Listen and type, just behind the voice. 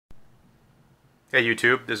Hey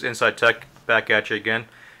YouTube, this is Inside Tech back at you again,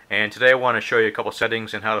 and today I want to show you a couple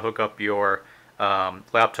settings and how to hook up your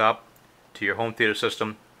laptop to your home theater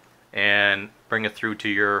system and bring it through to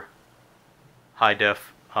your high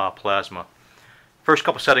def plasma. First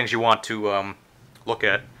couple settings you want to look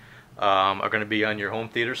at are going to be on your home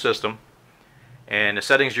theater system, and the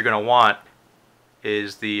settings you're going to want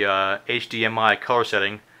is the HDMI color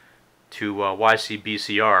setting to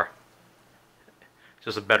YCBCR. It's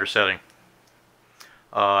just a better setting.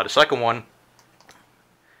 The second one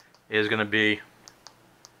is going to be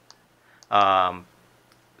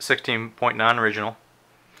 16.9 original,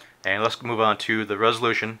 and let's move on to the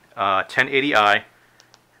resolution. 1080i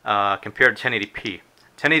compared to 1080p.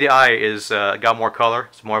 1080i is got more color,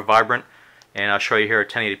 it's more vibrant, and I'll show you here at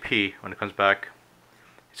 1080p when it comes back.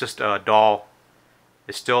 It's just dull.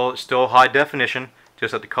 It's still high definition,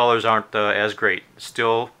 just that the colors aren't as great. You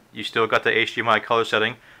still got the HDMI color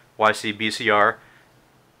setting, YCBCR.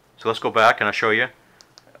 So let's go back and I'll show you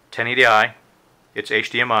 1080i, it's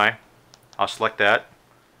HDMI. I'll select that,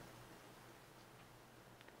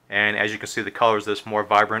 and as you can see the colors this more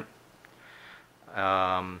vibrant,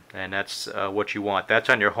 and that's what you want. That's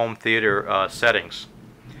on your home theater settings.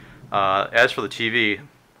 As for the TV,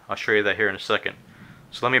 I'll show you that here in a second.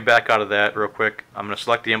 So let me back out of that real quick. I'm going to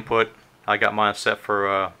select the input. I got mine set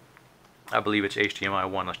for I believe it's HDMI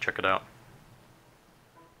 1. Let's check it out.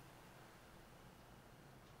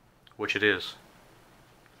 Which it is.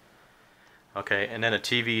 Okay, and then a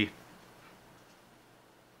TV.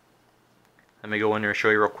 Let me go in there and show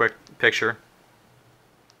you a real quick picture.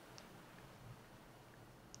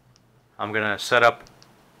 I'm going to set up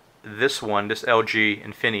this one, this LG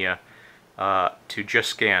Infinia, to just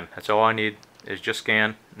scan. That's all I need is just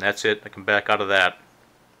scan, and that's it. I can back out of that.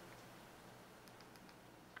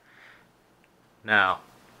 Now,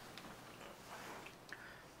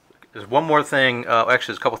 there's one more thing,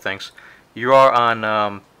 actually there's a couple things. You are on,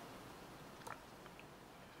 I'm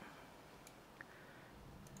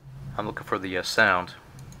looking for the sound,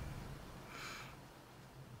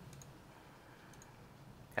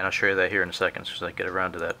 and I'll show you that here in a second as I get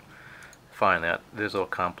around to that. Find that. There's a little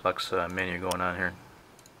complex menu going on here.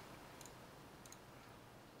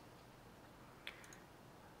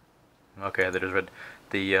 Okay, there's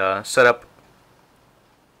the setup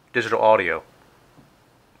digital audio.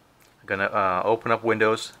 I'm going to open up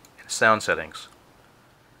Windows and sound settings.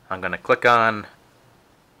 I'm going to click on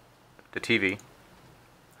the TV.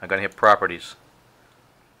 I'm going to hit properties.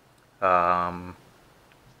 As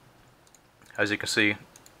you can see, a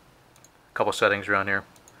couple settings around here.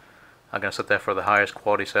 I'm going to set that for the highest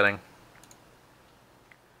quality setting.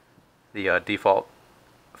 The default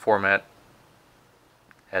format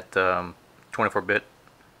at 24-bit.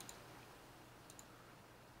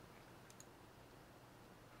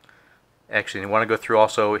 Actually, you want to go through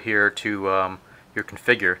also here to your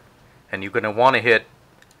configure, and you're going to want to hit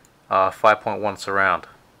 5.1 surround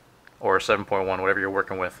or 7.1, whatever you're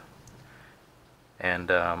working with. And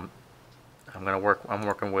I'm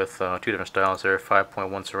working with two different styles there.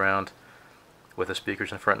 5.1 surround with the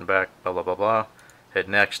speakers in front and back. Blah blah blah blah. Hit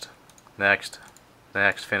next, next,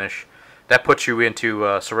 next. Finish. That puts you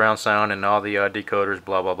into surround sound and all the decoders.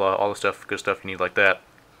 Blah blah blah. All the stuff, good stuff you need like that.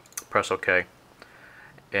 Press OK.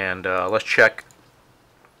 And let's check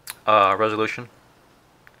resolution,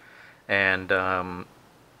 and you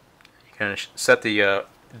can set the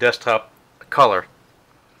desktop color,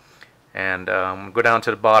 and go down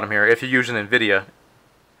to the bottom here. If you're using Infinia,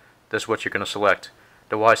 this is what you're going to select.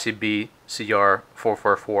 The YCBCR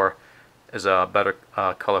 444 is a better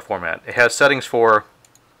color format. It has settings for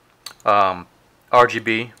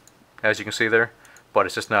RGB, as you can see there, but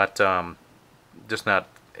it's just not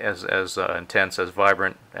as intense, as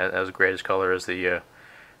vibrant, as great as color as the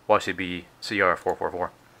YCBCR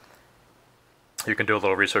 444. You can do a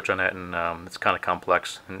little research on that, and it's kind of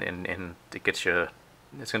complex, and it gets you.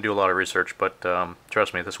 It's going to do a lot of research, but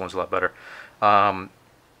trust me, this one's a lot better.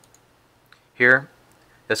 Here,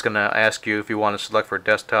 it's going to ask you if you want to select for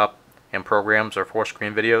desktop and programs or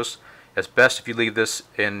 4-screen videos. It's best if you leave this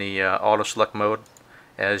in the auto select mode,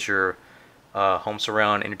 as your home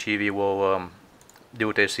surround and your TV will do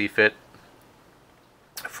what they see fit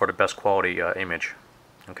for the best quality image.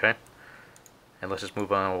 Okay, and let's just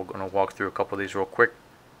move on. We're going to walk through a couple of these real quick.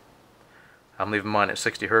 I'm leaving mine at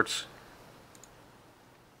 60 Hertz,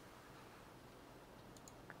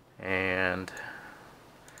 and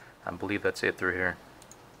I believe that's it through here.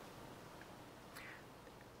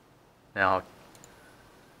 Now,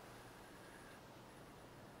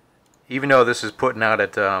 even though this is putting out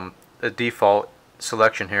at the default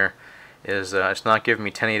selection here, it's not giving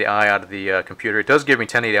me 1080i out of the computer. It does give me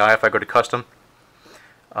 1080i if I go to custom,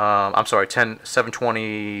 I'm sorry,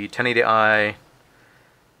 720 1080i,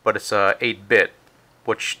 but it's 8-bit,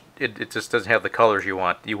 which it just doesn't have the colors you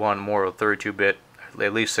want. You want more of 32-bit,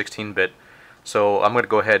 at least 16-bit. So I'm going to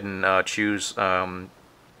go ahead and choose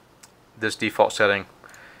this default setting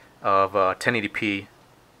of 1080p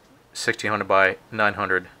 1600 by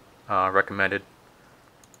 900 recommended.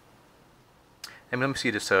 And let me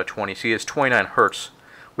see this 20. See, it's 29 hertz.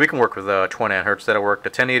 We can work with 29 hertz. That'll work. The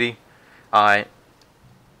 1080i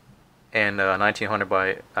and 1600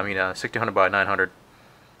 by 900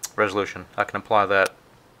 resolution. I can apply that.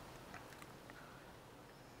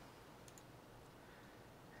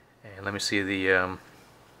 And let me see the. I'm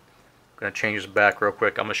going to change this back real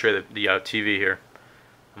quick. I'm going to show you the TV here.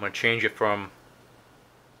 I'm going to change it from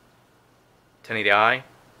 1080i,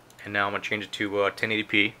 and now I'm going to change it to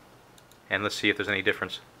 1080p, and let's see if there's any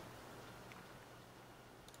difference.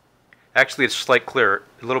 Actually, it's a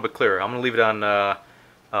little bit clearer. I'm going to leave it on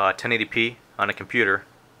 1080p on a computer.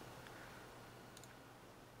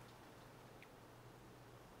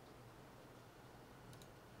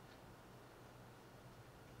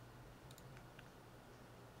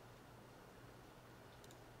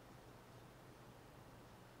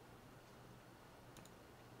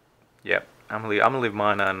 Yep, I'm gonna leave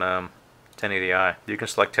mine on 1080i. You can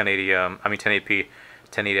select 1080p,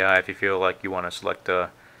 1080i if you feel like you want to select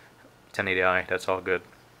 1080i. That's all good.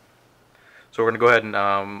 So we're gonna go ahead and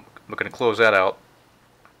we're gonna close that out,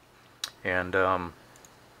 and I'm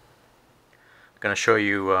gonna show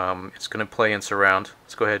you. It's gonna play in surround.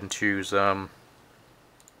 Let's go ahead and choose. Let's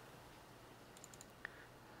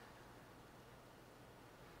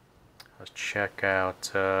check out.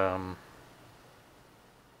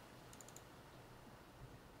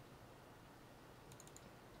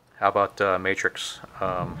 How about Matrix?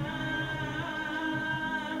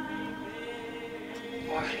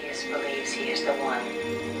 Morpheus believes he is the one.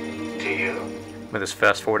 To you? Let me just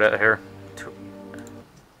fast forward that here.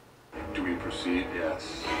 Do we proceed?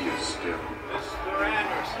 Yes. He is still. Mr.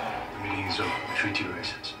 Anderson. The meeting is over. The treaty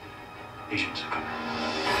races. Agents are coming.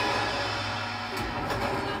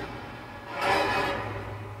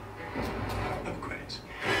 Upgrades.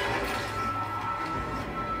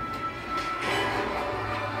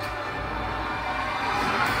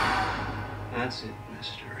 That's it,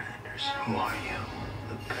 Mr. Anderson. Who are you?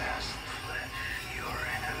 The past flesh, your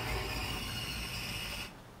enemy.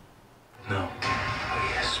 No.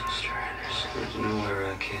 Oh, yes, Mr. Anderson. There's nowhere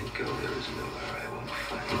I can't go. There is nowhere I won't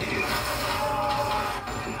find you.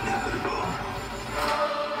 Inevitable.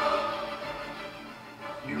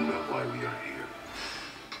 You know why we are here.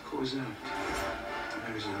 Cause that.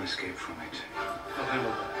 There is no escape from it. I'll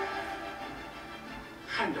handle that.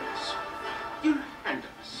 Handle us. You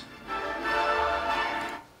handle us.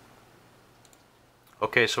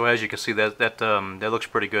 Okay, so as you can see, that looks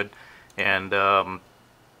pretty good, and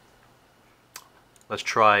let's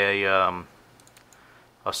try a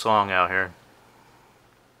song out here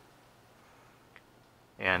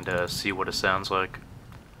and see what it sounds like.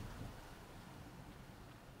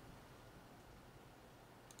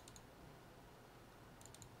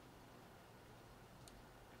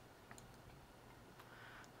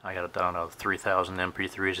 I got it down to 3,000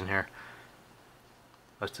 MP3s in here.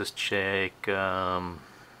 Let's just check. Wow.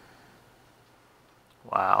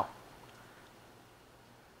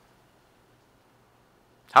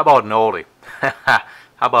 How about an oldie? How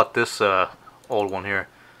about this old one here?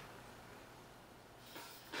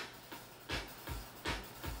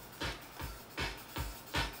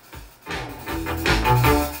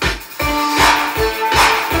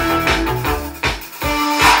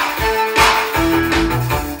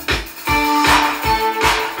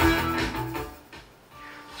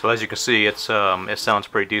 So as you can see, it sounds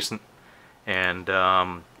pretty decent, and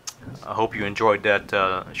I hope you enjoyed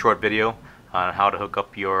that short video on how to hook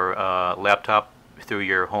up your laptop through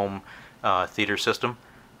your home theater system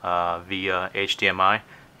via HDMI.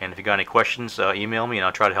 And if you got any questions, email me and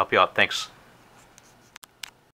I'll try to help you out. Thanks.